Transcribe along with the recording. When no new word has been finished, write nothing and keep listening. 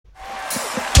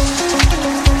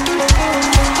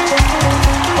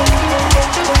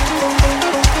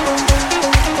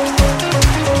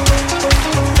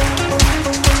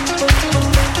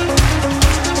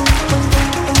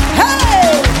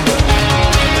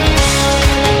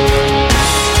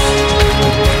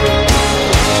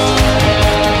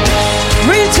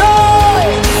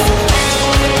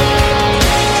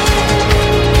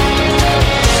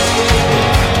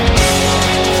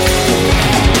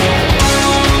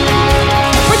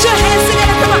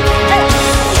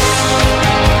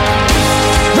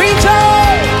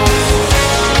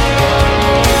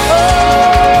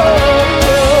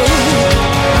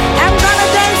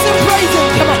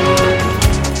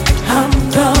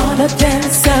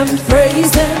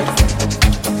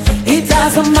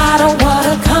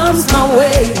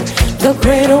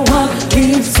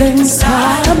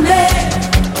inside of me.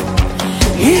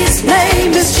 His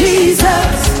name is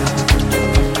Jesus.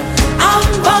 I'm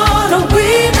born a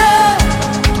winner,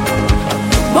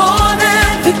 more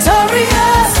than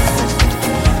victorious.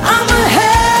 I'm a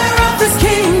heir of His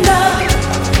kingdom,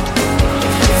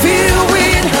 filled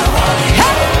with the Holy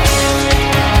Ghost.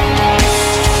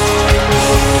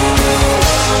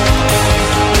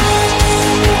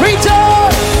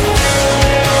 Rejoice.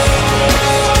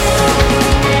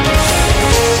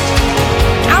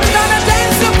 I'm gonna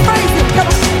dance and praise Him. Come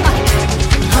on.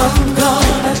 I'm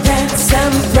gonna dance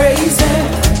and praise Him.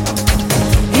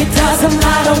 It doesn't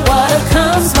matter what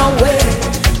comes my way.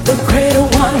 The greater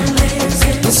one lives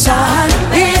inside.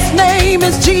 His name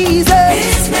is Jesus.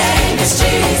 His name is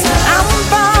Jesus. I'm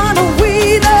born a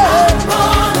winner. I'm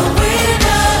born a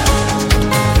winner,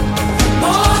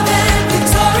 more than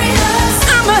victorious.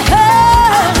 I'm a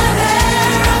heir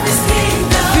of His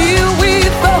kingdom, filled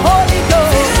with the Holy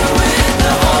Ghost.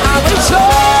 I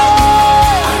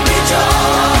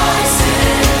rejoice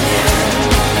in Him.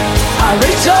 I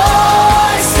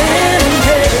rejoice in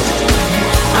Him.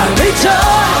 I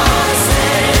rejoice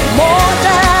more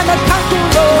than a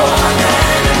conqueror.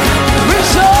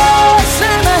 Rejoice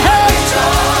in the head.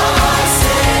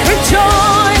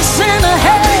 Rejoice in the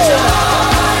head.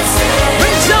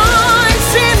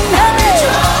 Rejoice in heaven.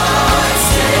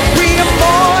 We are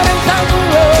more than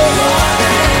conquerors.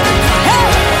 Hey.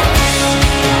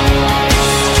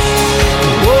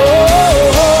 Whoa.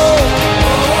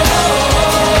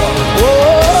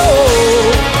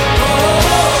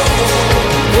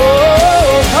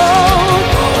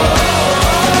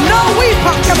 No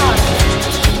weapon, come on.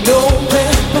 No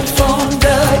weapon formed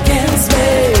against me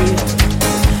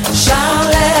shall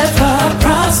ever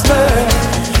prosper.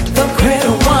 The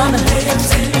greater one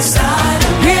lives inside of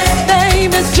me. His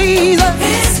name is Jesus.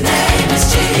 His name is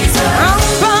Jesus. I'm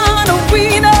born a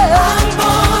winner. I'm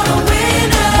born a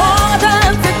winner, more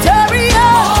than victorious.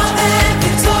 More than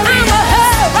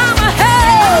victorious. I'm a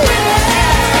head.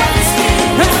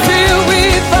 And filled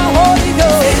with the Holy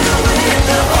Ghost. Filled with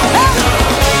the Holy Ghost.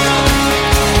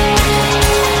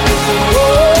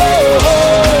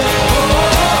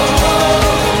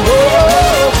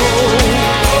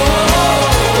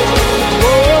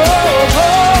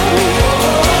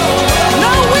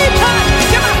 No weapon,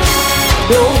 come on.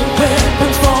 No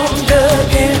weapon formed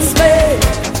against me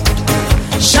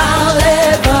shall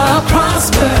ever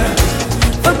prosper.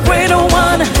 The greater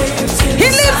one lives inside. He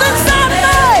lives inside of me.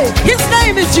 His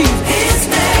name is Jesus. His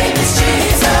name is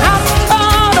Jesus. I'm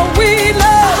born a winner.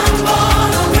 I'm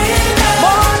born a winner,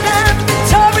 more than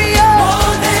victorious.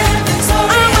 More than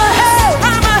victorious. I'm a head.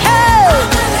 I'm a head.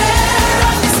 I'm a head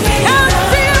of His kingdom. I'm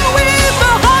filled with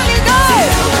the Holy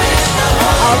Ghost.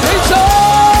 I rejoice.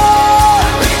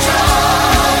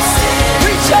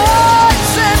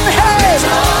 Rejoice in head.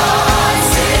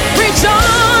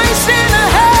 Rejoice in the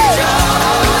head.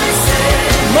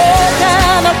 More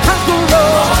than a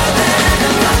conqueror.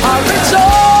 I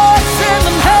rejoice in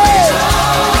the head.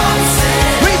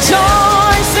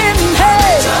 Rejoice in the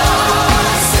head.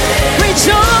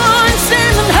 Rejoice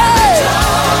in the head.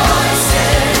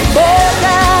 More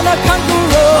than a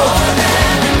conqueror.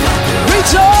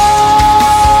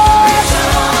 Rejoice.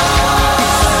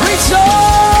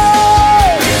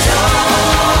 Rejoice.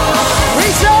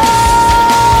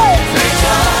 Rejoice.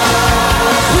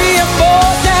 We are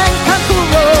more than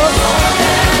conquerors.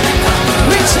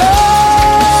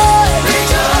 Rejoice.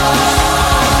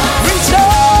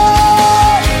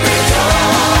 Rejoice.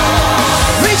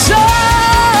 Rejoice.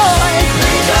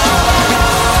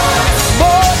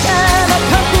 More than a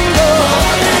conqueror.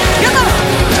 Come on.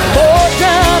 More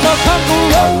than a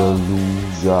conqueror.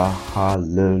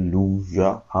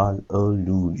 Hallelujah,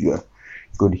 hallelujah.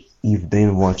 Good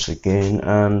evening once again,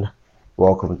 and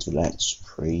welcome to Let's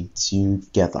Pray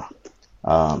Together.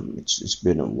 It's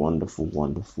been a wonderful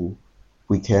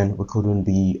weekend. We couldn't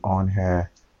be on here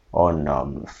on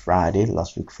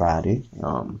last week Friday,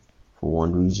 for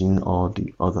one reason or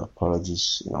the other.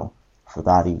 Apologies, for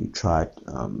that. If you tried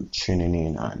tuning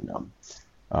in and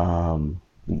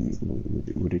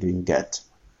we didn't get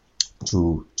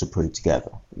to pray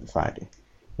together on Friday,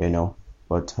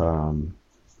 but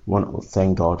want to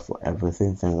thank God for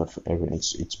everything. Thank God for everything.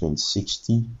 It's been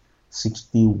 60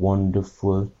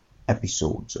 wonderful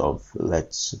episodes of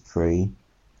Let's Pray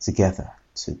Together.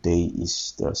 Today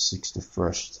is the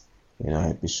 61st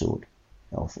episode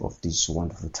of this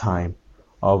wonderful time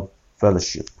of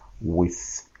fellowship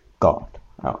with God.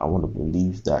 I want to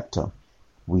believe that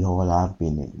we all have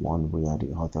been in one way or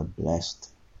the other blessed,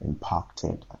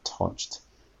 impacted, touched,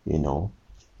 and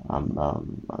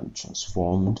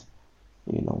transformed,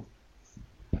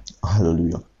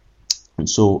 hallelujah. And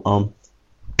so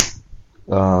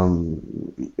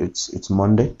it's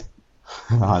Monday.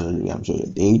 Hallelujah. I'm sure your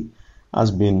day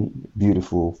has been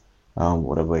beautiful.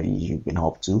 Whatever it is you've been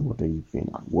up to, whether you've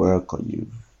been at work or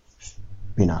you've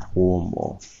been at home,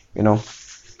 or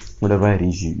whatever it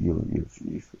is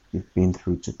you've been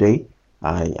through today,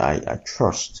 I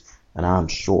trust and I'm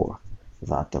sure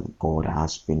that God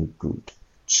has been good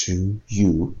to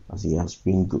you as He has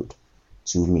been good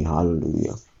to me.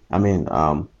 Hallelujah. I mean,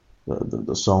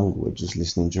 the song we're just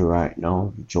listening to right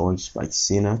now, "Rejoice" by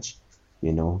Sinach,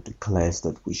 declares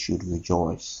that we should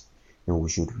rejoice, and we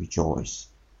should rejoice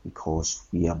because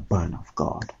we are born of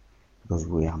God, because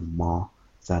we are more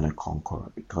than a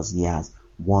conqueror, because He has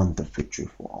won the victory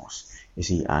for us. You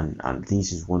see, and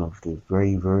this is one of the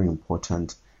very, very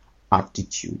important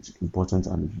attitudes, important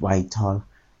and vital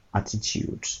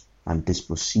attitudes and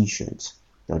dispositions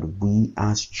that we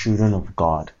as children of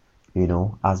God,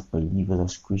 as believers,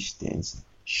 as Christians,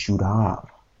 should have,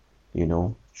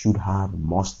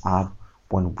 must have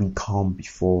when we come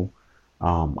before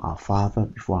our Father,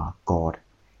 before our God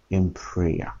in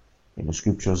prayer.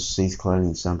 Scripture says clearly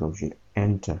in Psalm that we should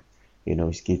enter,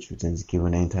 His gates with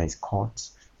thanksgiving, enter His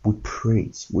courts with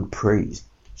praise.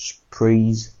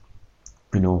 Praise,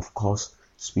 of course,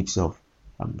 speaks of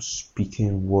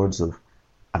speaking words of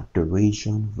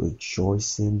adoration,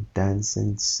 rejoicing,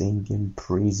 dancing, singing,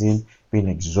 praising, being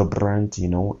exuberant,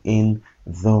 in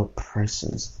the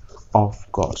presence of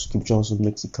God. Scripture also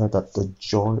makes it clear that the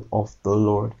joy of the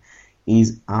Lord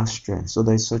is our strength. So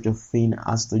there is such a thing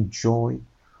as the joy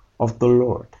of the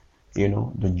Lord.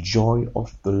 The joy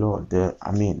of the Lord.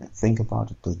 Think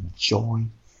about it. The joy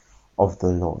of the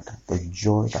Lord. The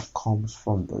joy that comes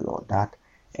from the Lord. That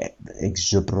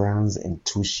exuberance,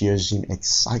 enthusiasm,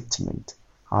 excitement.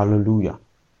 Hallelujah.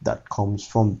 That comes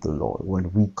from the Lord.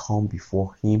 When we come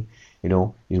before Him,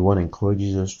 is what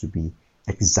encourages us to be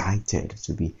excited,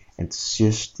 to be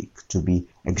enthusiastic, to be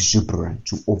exuberant,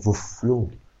 to overflow,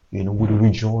 with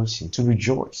rejoicing, to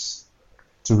rejoice,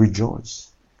 to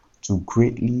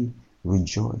greatly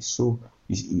rejoice. So,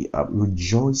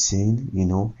 rejoicing,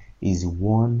 is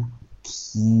one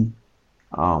key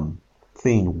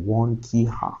thing, one key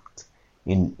act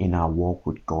in our walk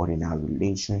with God, in our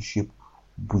relationship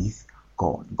with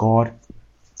God. God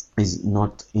is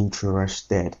not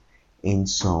interested in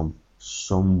some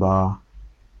somber,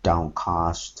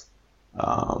 downcast,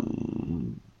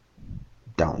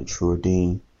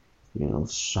 downtrodden,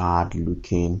 sad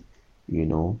looking,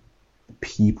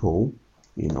 people,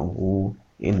 who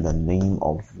in the name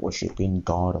of worshiping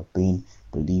God, of being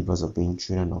believers, of being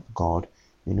children of God,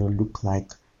 look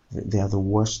like they are the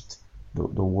worst, the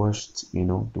worst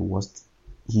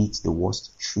hit, the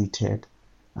worst treated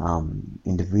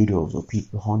individuals or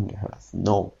people on the earth.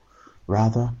 No,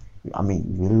 rather, we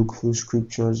look through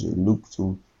scriptures, we look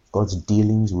through God's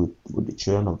dealings with the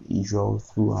children of Israel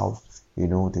throughout,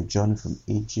 the journey from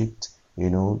Egypt,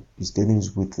 His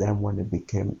dealings with them when they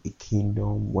became a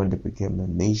kingdom, when they became a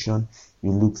nation.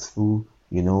 You look through,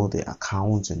 the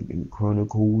accounts and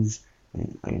Chronicles,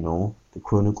 and the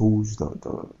Chronicles,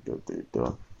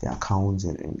 the accounts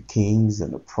and Kings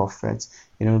and the prophets.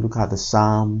 Look at the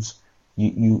Psalms.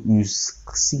 You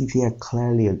see it here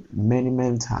clearly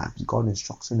many times. God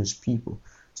instructing His people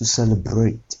to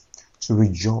celebrate, to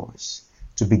rejoice,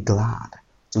 to be glad,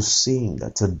 to sing,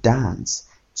 to dance,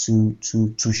 to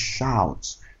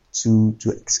shout, to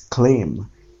exclaim,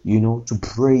 to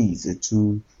praise,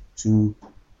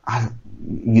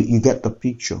 you get the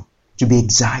picture. To be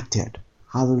excited,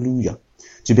 hallelujah,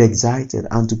 to be excited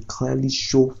and to clearly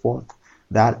show forth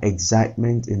that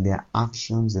excitement in their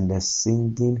actions, in their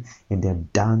singing, in their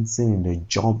dancing, in their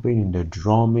jumping, in their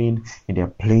drumming, in their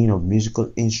playing of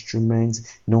musical instruments,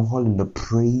 all in the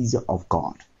praise of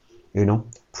God,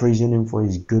 praising Him for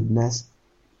His goodness,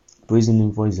 praising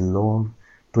Him for His love,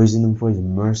 praising Him for His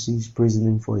mercies, praising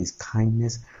Him for His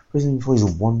kindness, praising Him for His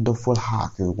wonderful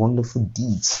heart, His wonderful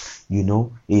deeds,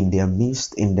 in their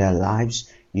midst, in their lives,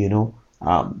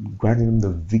 granting them the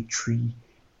victory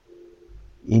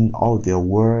in all their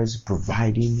words,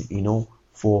 providing,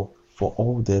 for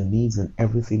all their needs and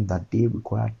everything that they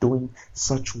require, doing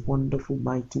such wonderful,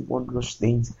 mighty, wondrous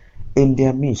things in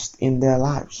their midst, in their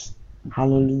lives.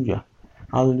 Hallelujah.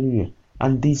 Hallelujah.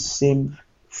 And this same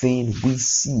thing we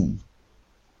see,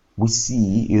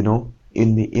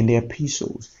 in the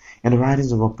epistles and the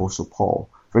writings of Apostle Paul.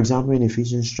 For example, in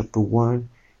Ephesians chapter 1,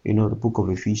 the book of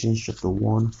Ephesians chapter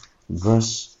 1,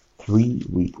 verse 3,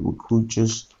 we could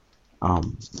just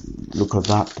look at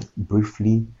that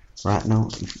briefly right now.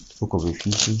 Book of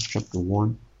Ephesians chapter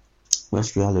 1,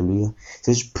 verse 3, hallelujah. It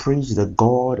says, "Praise the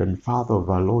God and Father of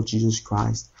our Lord Jesus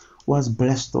Christ, who has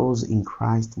blessed us in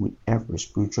Christ with every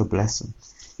spiritual blessing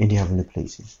in the heavenly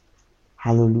places.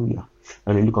 Hallelujah.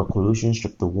 And you look at Colossians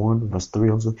chapter 1 verse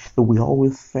 3 also, that we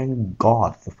always thank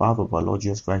God, the Father of our Lord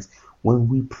Jesus Christ, when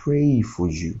we pray for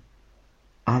you.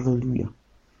 Hallelujah.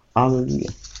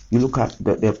 Hallelujah. You look at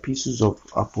the epistles of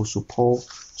Apostle Paul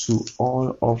to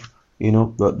all of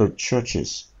the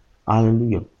churches.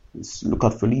 Hallelujah. Look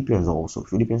at Philippians also.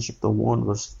 Philippians chapter 1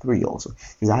 verse 3 also. It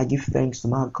says, I give thanks to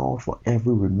my God for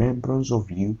every remembrance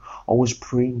of you, always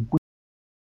praying with.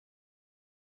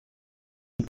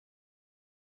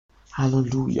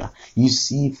 Hallelujah. You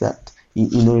see that,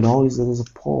 it always there is a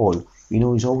Paul,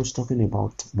 he's always talking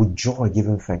about with joy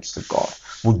giving thanks to God,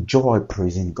 with joy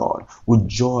praising God, with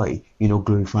joy,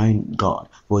 glorifying God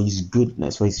for his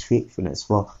goodness, for his faithfulness,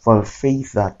 for the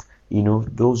faith that,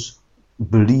 those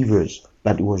believers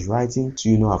that he was writing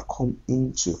to, have come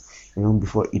into,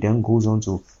 before he then goes on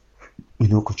to,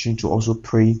 continue to also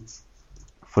pray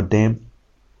for them,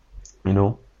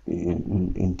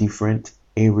 in different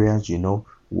areas,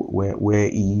 where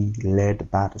he led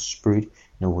by the Spirit,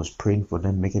 was praying for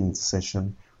them, making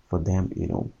intercession for them,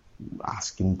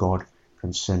 asking God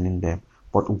concerning them.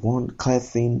 But one clear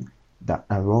thing that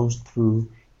runs through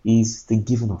is the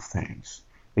giving of thanks,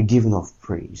 the giving of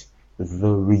praise,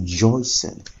 the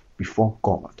rejoicing before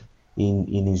God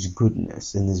in his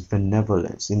goodness, in his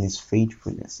benevolence, in his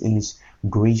faithfulness, in his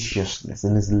graciousness,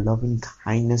 in his loving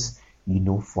kindness,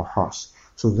 for us.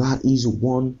 So that is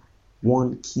one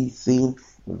key thing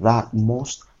that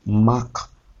must mark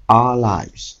our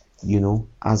lives,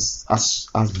 as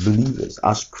believers,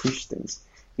 as Christians,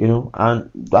 and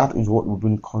that is what we've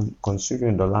been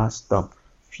considering the last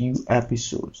few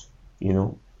episodes.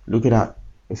 Looking at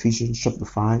Ephesians chapter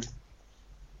 5.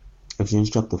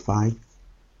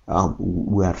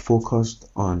 We had focused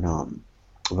on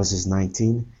verses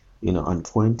 19, and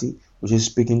 20, which is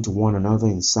speaking to one another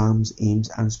in psalms,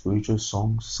 hymns, and spiritual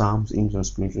songs. Psalms, hymns, and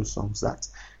spiritual songs.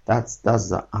 That's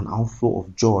an outflow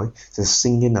of joy. It's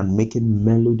singing and making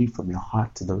melody from your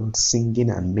heart to the Lord. Singing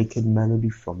and making melody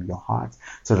from your heart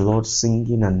to the Lord.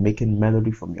 Singing and making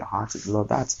melody from your heart to the Lord.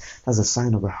 That's a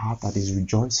sign of a heart that is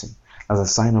rejoicing. That's a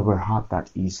sign of a heart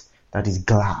that is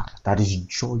glad, that is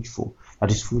joyful, that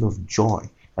is full of joy,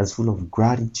 that is full of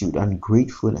gratitude and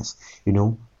gratefulness,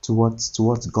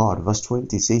 towards God. Verse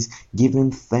 20 says,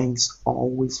 giving thanks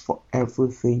always for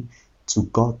everything to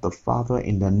God the Father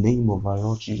in the name of our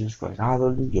Lord Jesus Christ.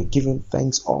 Hallelujah. Giving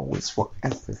thanks always for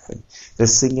everything. The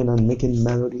singing and making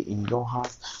melody in your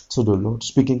heart to the Lord,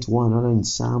 speaking to one another in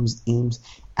psalms, hymns,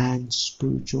 and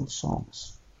spiritual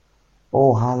songs.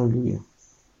 Oh, hallelujah.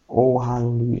 Oh,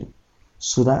 hallelujah.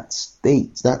 So that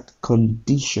state, that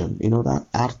condition,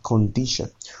 that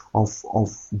condition of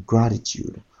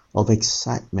gratitude, of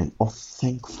excitement, of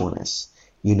thankfulness,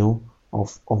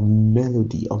 of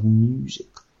melody, of music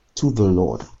to the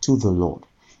Lord.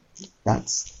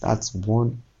 That's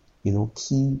one,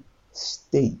 key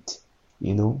state,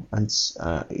 and an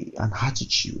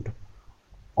attitude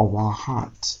of our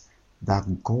heart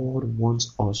that God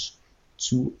wants us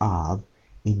to have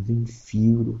in being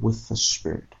filled with the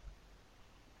Spirit.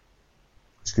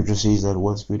 Scripture says that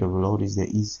one Spirit of the Lord is there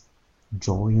is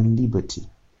joy and liberty.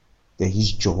 There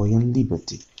is joy and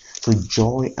liberty. So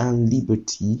joy and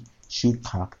liberty should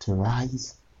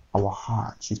characterize our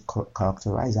heart, should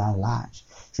characterize our lives,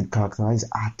 should characterize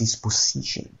our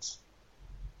dispositions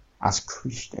as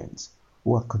Christians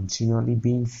who are continually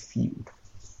being filled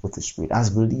with the Spirit, as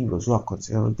believers who are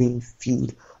continually being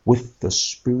filled with the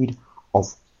Spirit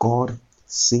of God,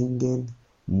 singing,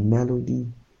 melody,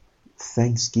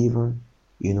 thanksgiving,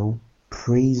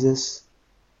 praises,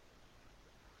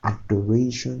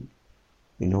 adoration,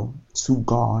 to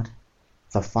God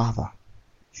the Father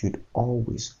should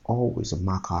always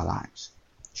mark our lives.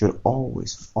 Should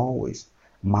always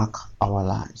mark our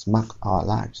lives.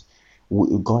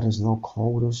 God has not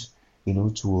called us,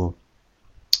 to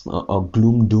a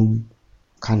gloom doom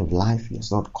kind of life. He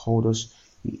has not called us.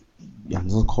 He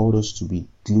has not called us to be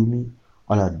gloomy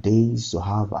all our days, to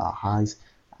have our eyes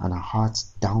and our hearts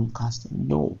downcast.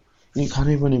 No, you can't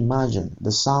even imagine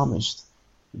the psalmist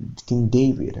King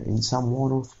David in Psalm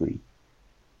 103.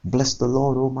 Bless the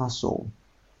Lord, O my soul,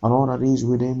 and all that is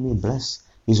within me. Bless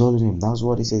his holy name. That's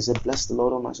what he says. He said, bless the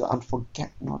Lord, O my soul, and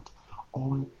forget not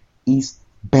all his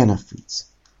benefits.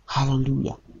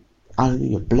 Hallelujah.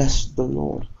 Hallelujah. Bless the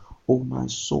Lord, O my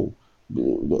soul.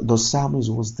 The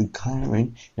psalmist was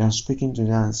declaring and speaking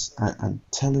to us and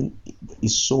telling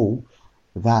his soul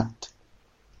that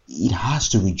it has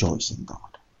to rejoice in God.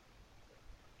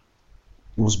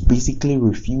 He was basically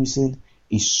refusing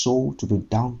his soul to be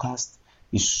downcast,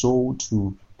 his soul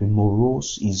to be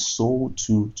morose, his soul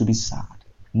to be sad.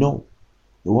 No,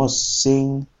 it was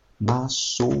saying, my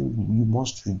soul, you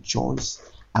must rejoice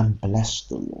and bless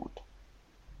the Lord.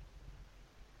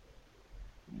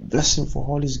 Bless him for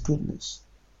all his goodness.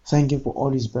 Thank him for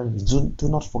all his benefits. Do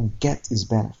not forget his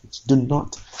benefits. Do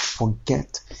not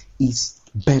forget his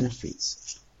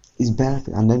benefits. His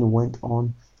benefits. And then he went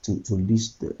on to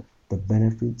list the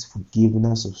benefits,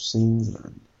 forgiveness of sins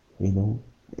and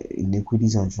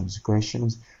iniquities and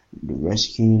transgressions, the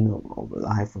rescuing of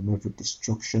life from every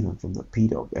destruction and from the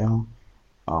pit of hell,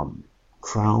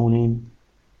 crowning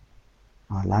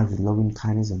our life with loving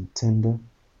kindness and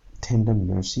tender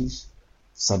mercies,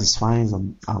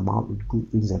 satisfying our mouth with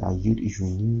good things that our youth is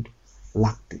renewed,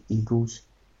 like the eagles.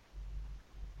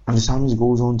 And the psalmist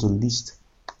goes on to list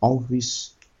all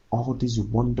these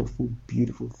wonderful,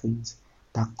 beautiful things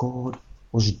that God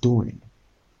was doing,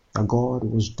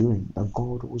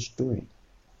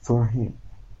 for him,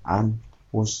 and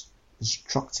was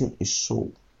instructing his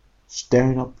soul,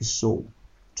 stirring up his soul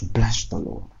to bless the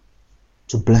Lord,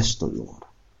 to bless the Lord,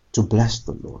 to bless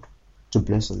the Lord, to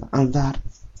bless the Lord. And that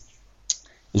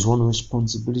is one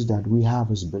responsibility that we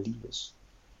have as believers.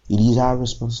 It is our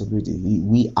responsibility.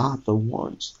 We are the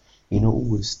ones, who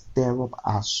will stir up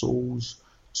our souls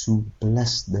to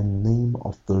bless the name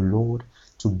of the Lord,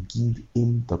 to give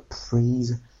him the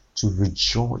praise, to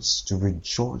rejoice in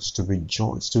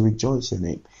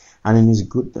him, and in his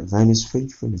goodness, and his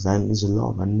faithfulness, and his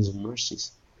love, and his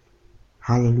mercies.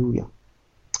 Hallelujah.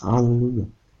 Hallelujah.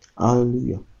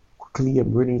 Hallelujah. Quickly,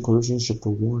 I'm reading Colossians chapter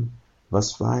 1,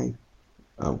 verse 5.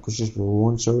 Colossians chapter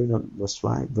 1, not verse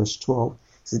 5, verse 12. It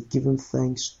says, giving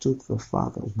thanks to the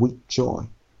Father with joy.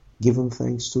 Giving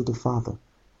thanks to the Father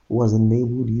who has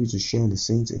enabled you to share in the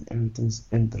saints' inheritance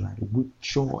and the light with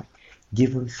joy.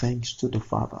 Giving thanks to the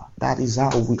Father. That is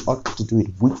how we ought to do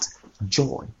it, with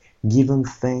joy. Giving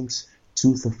thanks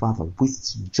to the Father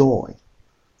with joy.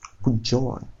 With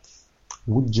joy.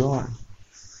 With joy.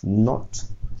 Not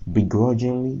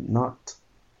begrudgingly, not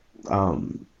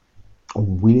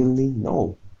unwillingly,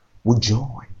 no. With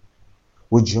joy.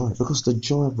 With joy. Because the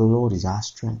joy of the Lord is our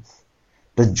strength.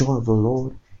 The joy of the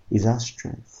Lord is our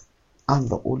strength. And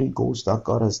the Holy Ghost that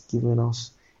God has given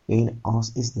us in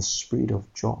us is the spirit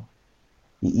of joy.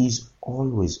 He is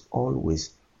always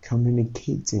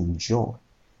communicating joy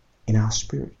in our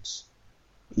spirits.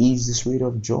 He is the spirit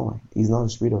of joy. He's not a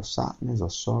spirit of sadness or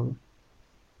sorrow.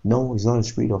 No, he's not a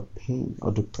spirit of pain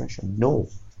or depression. No.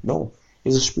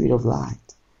 He's a spirit of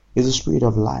light. He's a spirit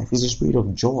of life. He's a spirit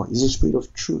of joy. He's a spirit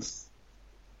of truth.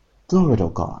 Glory to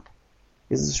God.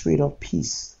 He's the spirit of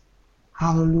peace.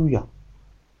 Hallelujah.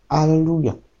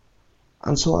 Hallelujah.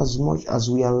 And so as much as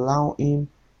we allow him,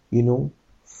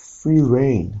 free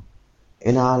reign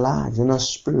in our lives, in our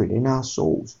spirit, in our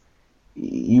souls,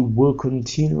 he will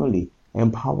continually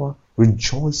empower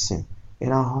rejoicing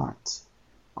in our hearts.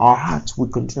 Our hearts will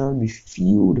continually be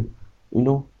filled,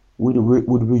 with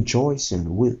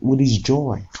rejoicing, with his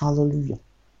joy. Hallelujah.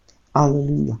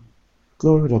 Hallelujah.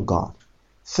 Glory to God.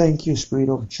 Thank you, Spirit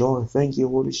of joy. Thank you,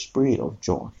 Holy Spirit of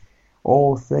joy.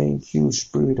 Oh, thank you,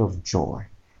 Spirit of joy.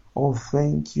 Oh,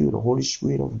 thank you, the Holy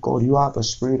Spirit of God. You are the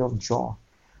Spirit of joy.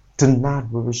 Tonight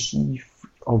we receive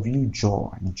of you joy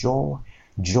in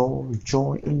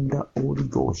the Holy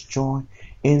Ghost. Joy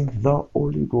in the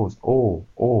Holy Ghost. Oh,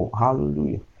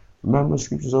 hallelujah. Remember,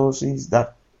 scriptures also says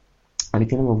that the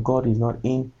kingdom of God is not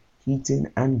in eating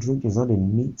and drink, it's not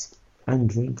in meat and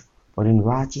drink, but in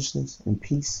righteousness and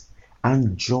peace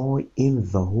and joy in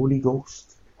the Holy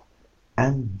Ghost.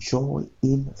 And joy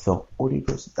in the Holy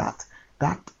Ghost. That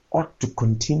ought to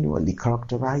continually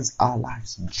characterize our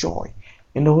lives. Joy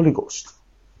in the Holy Ghost.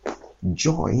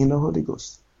 Joy in the Holy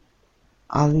Ghost.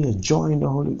 Hallelujah. Joy in the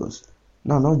Holy Ghost.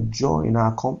 Now, not joy in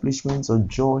our accomplishments or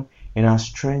joy in our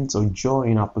strengths or joy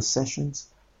in our possessions.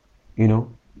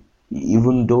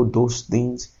 Even though those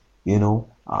things,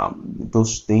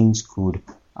 those things could,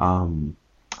 I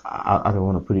don't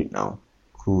want to put it now,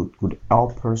 could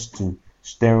help us to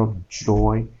stir up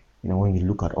joy, when you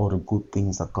look at all the good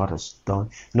things that God has done.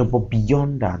 But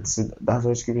beyond that, that's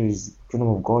why scripture is, kingdom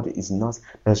of God is not,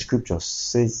 the scripture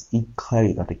says it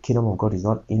clearly that the kingdom of God is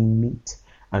not in meat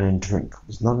and in drink.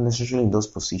 It's not necessarily in those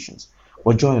positions,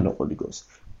 but joy in the Holy Ghost.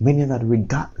 Meaning that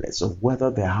regardless of whether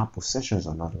they have possessions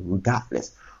or not,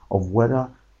 regardless of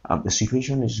whether the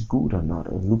situation is good or not,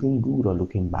 or looking good or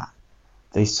looking bad,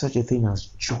 there is such a thing as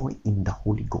joy in the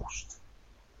Holy Ghost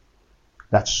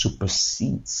that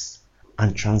supersedes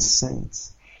and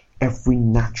transcends every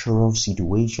natural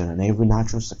situation and every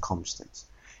natural circumstance.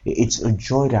 It's a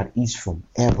joy that is from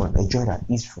heaven, a joy that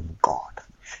is from God,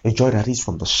 a joy that is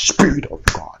from the Spirit of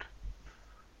God.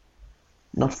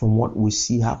 not from what we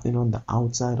see happening on the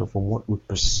outside or from what we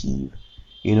perceive,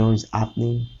 is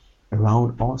happening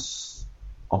around us,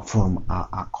 or from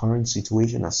our current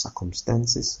situation, our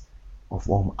circumstances, or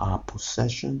from our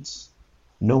possessions.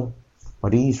 No,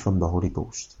 but it is from the Holy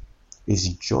Ghost. It's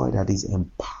joy that is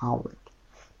empowered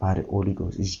by the Holy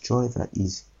Ghost. It's joy that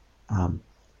is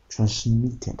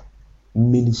transmitted,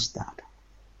 ministered,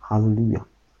 hallelujah,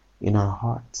 in our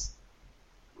hearts,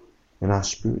 in our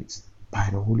spirits, by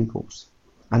the Holy Ghost.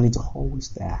 And it's always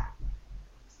there.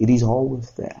 It is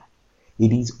always there.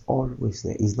 It is always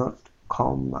there. It's not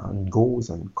come and goes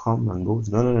and come and goes.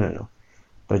 No.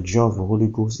 The joy of the Holy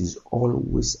Ghost is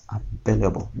always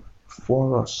available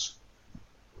for us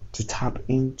to tap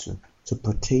into, to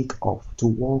partake of, to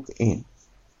walk in.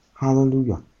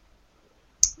 Hallelujah.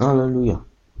 Hallelujah.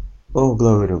 Oh,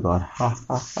 glory to God.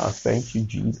 Thank you,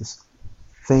 Jesus.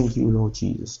 Thank you, Lord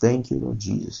Jesus. Thank you, Lord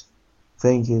Jesus.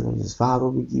 Thank you, Lord Jesus. Father,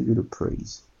 we give you the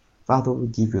praise. Father, we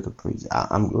give you the praise.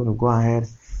 I'm going to go ahead,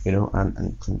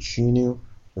 and continue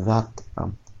that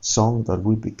song that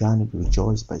we began to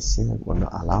rejoice by singing. I'm going to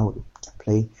allow it to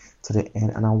play to the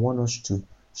end. And I want us to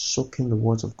soak in the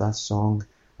words of that song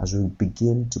as we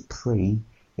begin to pray,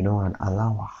 and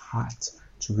allow our heart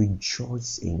to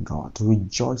rejoice in God, to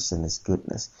rejoice in His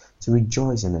goodness, to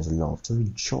rejoice in His love, to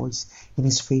rejoice in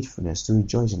His faithfulness, to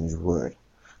rejoice in His word.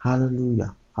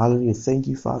 Hallelujah. Hallelujah. Thank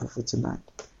you, Father, for tonight.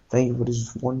 Thank you for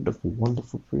this wonderful,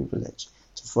 wonderful privilege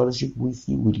to fellowship with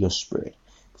you, with your Spirit.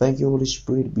 Thank you, Holy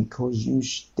Spirit, because you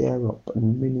stir up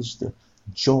and minister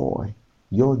joy,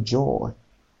 your joy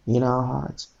in our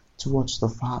hearts towards the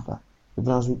Father,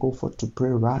 even as we go forth to pray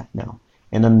right now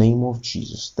in the name of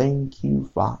Jesus. Thank you,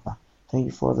 Father. Thank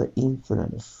you for the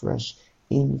infinite, fresh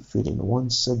infilling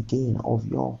once again of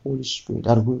your Holy Spirit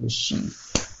that we receive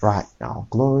right now.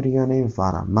 Glory to your name,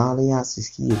 Father. Malias is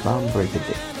here,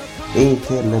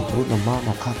 Eke lebruna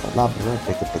mana kata labra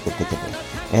teke.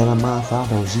 Ela ma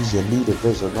Father uzize leader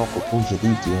vezo noko punje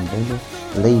liti endene.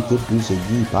 Leke duze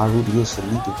yi baru die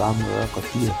seliti bamura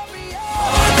katia.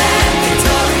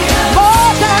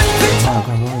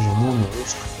 Agaraja muno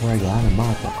ruska kwa yana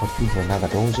mata kapiva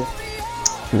nagadonje.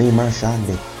 Lima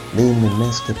shande, lima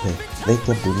meskepe,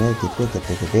 leke buneke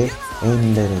teke,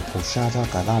 endere koshata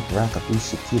kalabra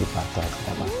kapusi kirpata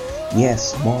kalaba.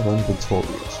 Yes, more than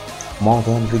victorious. More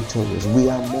than victorious. We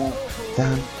are more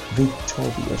than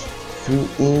victorious through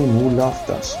Him who loved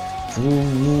us, through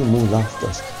Him who loved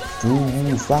us, through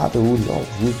you, Father, who loves.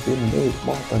 We've been made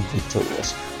more than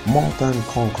victorious, more than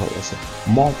conquerors,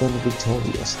 more than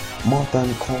victorious, more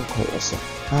than conquerors.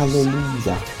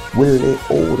 Hallelujah. We lay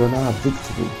hold on our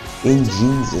victory in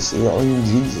Jesus,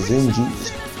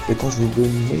 because we've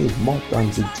been made more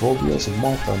than victorious,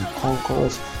 more than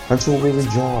conquerors. And so we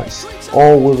rejoice.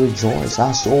 Oh, we rejoice.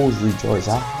 Our souls rejoice.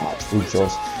 Our hearts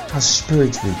rejoice. Our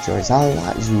spirits rejoice. Our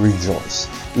lives rejoice.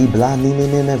 More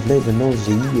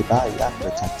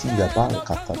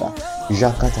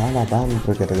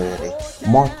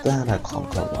than a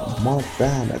conqueror. More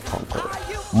than a conqueror.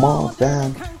 More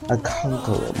than a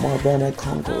conqueror. More than a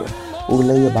conqueror.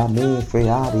 Ulay ba me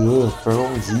freari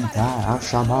ferozita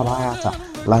ashababayata.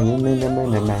 La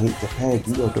yemene na hita peg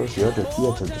yo dos yo de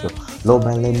theater lo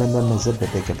bale mena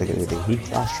zebedekete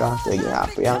hita shot ya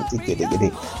pianti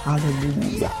gede.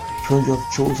 Hallelujah. For you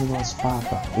have chosen us,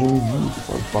 Father, in you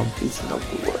for the foundation of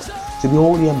the world, to be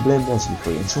holy and blameless and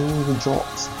free. And so we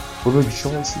rejoice. We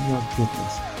rejoice in your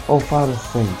goodness. Oh, Father,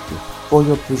 thank you for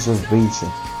your preservation,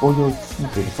 for your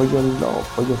keeping, for your love,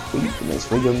 for your faithfulness,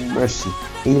 for your mercy.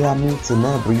 Ira mita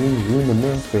na bring you the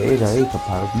man for Eda Eka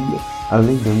Paradia. I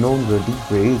live the longer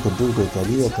deeper Eka Duga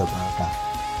Galia Kabata.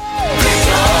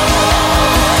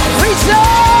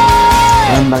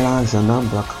 Ambulance and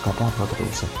Ambra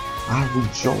Kakata. I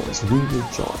rejoice, we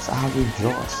rejoice, I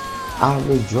rejoice, I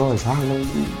rejoice,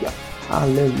 hallelujah,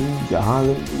 hallelujah,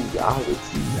 hallelujah,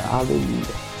 hallelujah,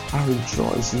 hallelujah. I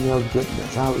rejoice in your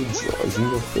goodness, I rejoice in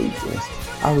your faithfulness,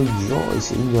 I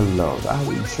rejoice in your love, I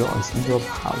rejoice in your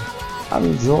power, I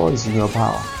rejoice in your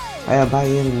power. I am by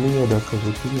any near the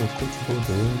Kavuki of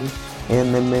Kutu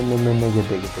and the men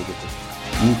negative.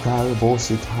 You carry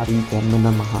bossy Tarika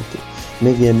Menamahati.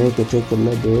 Maybe take a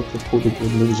letter to put it in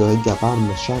Lizo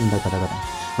Gavan Shanda Garagara.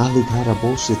 Ali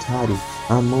Karabosi Tari,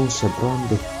 Amos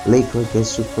Brande, Lake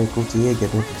Super Cotiega,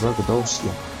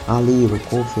 Ragadosia, Ali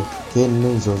Recofe, Ken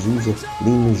Zozuze,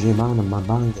 Linu Jemana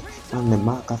Mabanga, and the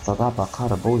Maka Faraba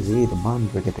Karabosi, the man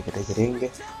Brigadenge,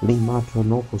 Lima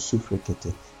Tronoko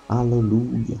Suffricate.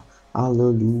 Hallelujah,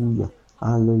 hallelujah,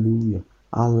 hallelujah,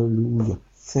 hallelujah.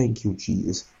 Thank you,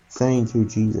 Jesus. Thank you,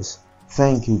 Jesus.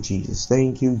 Thank you, Jesus.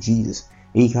 Thank you, Jesus.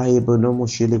 Ikaye bonomo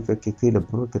shile vekeke la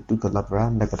broka tuka la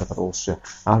branda katakarosha.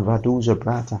 Alvaduza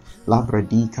brata la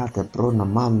bradika te brona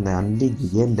manne andigi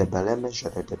yende beleme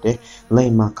shadete.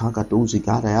 Le makaka duzi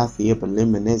gada yafi ye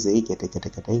belemeneze ike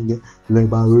tekatenge le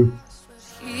baru.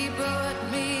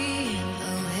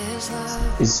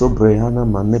 Isobrehana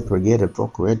mane pregere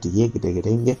procurate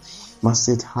yegedenge.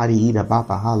 Masit hari ida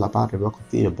baba hala bada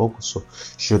rokofira bokuso.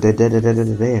 Shode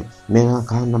de mena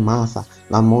kana matha.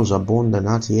 La moza bonda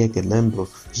nati eke lembro.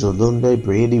 Zolunde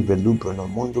bredi velubra no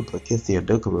mondo prakethia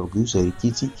dokaro gusa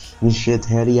ikiti. Nishet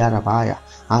heri arabaya.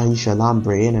 Aisha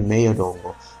lambre ene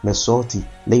meodongo. Mesoti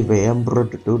leve embro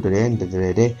do de ende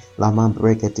de la man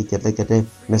breketi kelegede.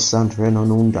 Mesantreno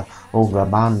nunda. Over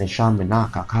bande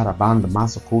shaminaka karabanda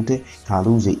masakute.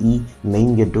 Kaluze I.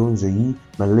 Lenge donze I.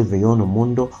 Malive yono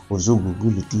mundo. Ozugu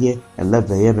gulitie.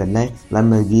 Eleve ebene.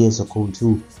 Lamegie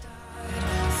sakuntu.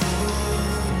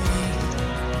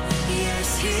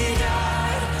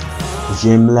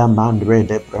 Jimla mandre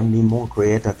de brandi mo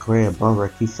creator crea bora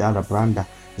kisa da branda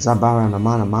zabara na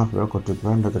mana mafreko to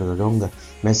branda gradonga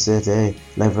mesete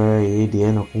lever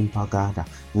idieno kumpagada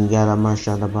ngara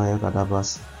mashanda baya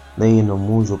kadabas leino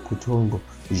muzo kutongo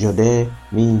jode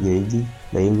mingeji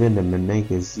leivende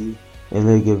menegezi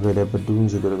elege vede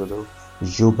badunzo grado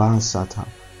joba sata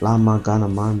lama gana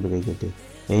mandregede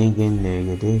engen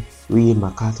negede wi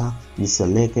makata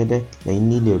miselekede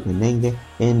leinile benenge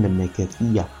ende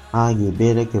mekefia Agi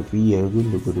bere ke fiye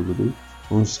gudu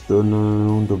unstono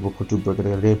undo bokutu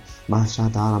bagare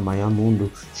mashata maya mundu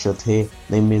shate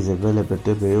le mezevele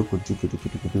betebe yokutu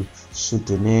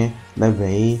sutene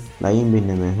levei la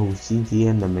imene me husinti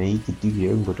enda me ikiti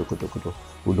yengoto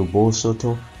udo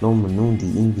bosoto no munundi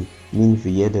indi min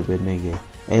fiye de benege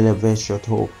eleve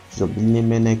shoto zobine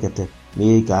menekete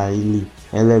me gaili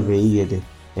eleve yede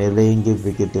elenge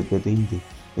vegete bedindi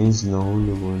insno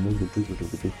undo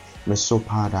gudu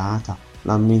Mesoparata,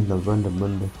 la min la vanda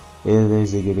bunda,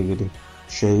 ziggy,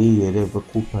 Shari yere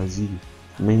vakupazi,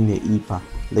 mende ipa,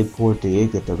 le porte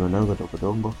egeta ganaga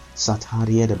dongo,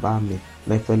 Sataria de bame,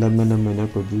 le felamena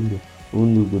menako dundu,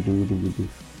 undu gudu,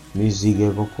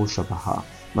 Mizige vokosha baha,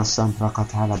 Masam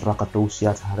prakatala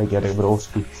brakatosia taragere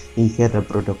broski, Ikeda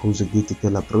protocosa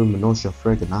giticala bruminosha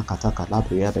freganakataka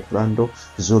labria de brando,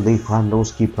 Zuli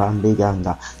frandoski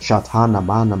prandeganga, Shatana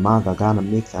bana maga gana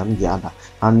mikangiana,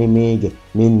 Animege,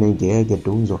 Minegege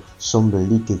dunzo,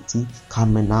 Sombeliketi,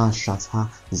 Kamena shata,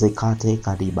 Zekate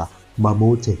kadiba,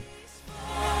 Mamote.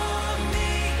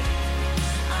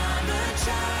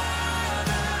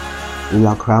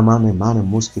 La cramane mane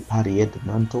muski pariet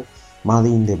nanto,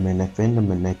 Malinde menefende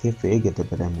meneke fege de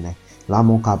bremne. La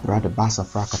moka brada basa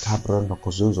frakata brando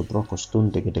kozuzo broko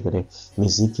stunde gede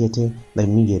mizikete le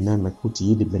mige na mekuti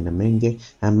yidi benemenge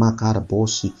and makara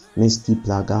bosi miski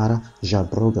plagara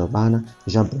jabroga bana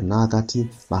jabronagati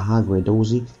la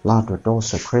hagredozi la dredo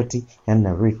secreti and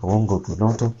the rico ongo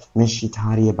tunoto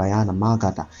mishitari bayana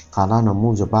magata kalana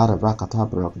muza bara rakata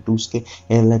braduske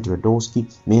and ledredoski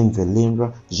men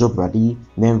velindra zobradi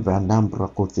men vandambra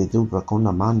kotedu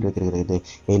brakona mandre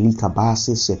elika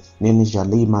basis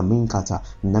nenjalima minkata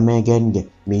namegenge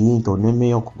mingo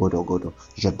nemeyok godo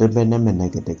jadebe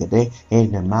nemenegede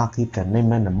ene maki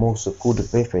kaneme na moso kude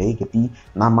fefe egeti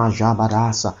nama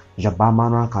jabarasa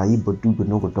jabamana kaibo dugo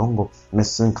nogo dongo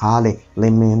mesenkale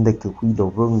lemende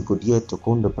kuido rungo dieto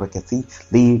kondo prakati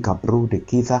li kabru de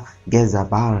kita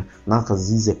gezabar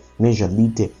nakazize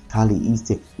mejalite kali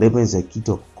iste lebeze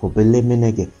kito kobele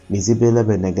menege mizibele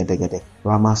benegede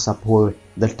ramasapor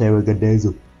the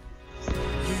teragadezo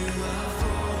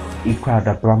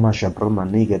Ikrada Brahma Shabrama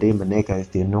Niga de Maneka is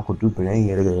the Noko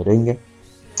Dubrenge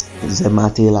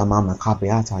Zemati la Mama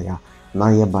Kapiata ya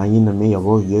Naya Baina Mea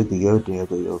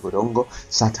Yogodongo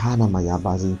Satana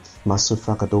Mayabazi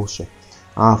Masufrakadosha.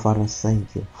 Father,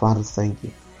 thank you. Father, thank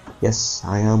you. Yes,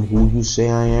 I am who you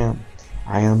say I am.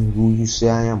 I am who you say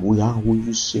I am. We are who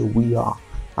you say we are.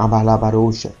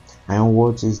 Abalabadosha. And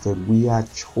what is that we are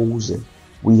chosen.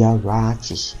 We are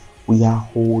righteous. We are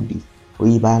holy.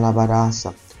 We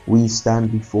balabadasa. We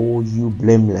stand before you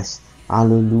blameless.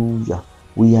 Hallelujah.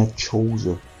 We are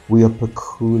chosen. We are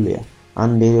peculiar.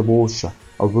 And the worship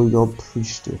of your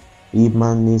priesthood.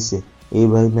 Imanise.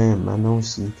 Abraham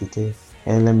Manosi Kite.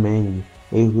 Elemeni.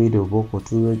 Evido Boko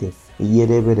Turege.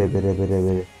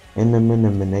 Yedebere.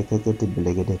 Enemenemenekete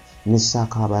Belegede.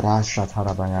 Nisakabarasha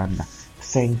Tarabayanda.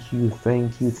 Thank you,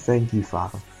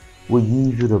 Father. We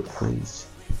give you the praise.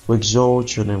 We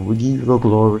exalt your name. We give you the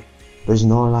glory. There's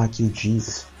no like you,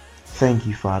 Jesus. Thank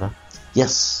you, Father.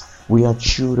 Yes, we are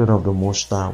children of the Most High.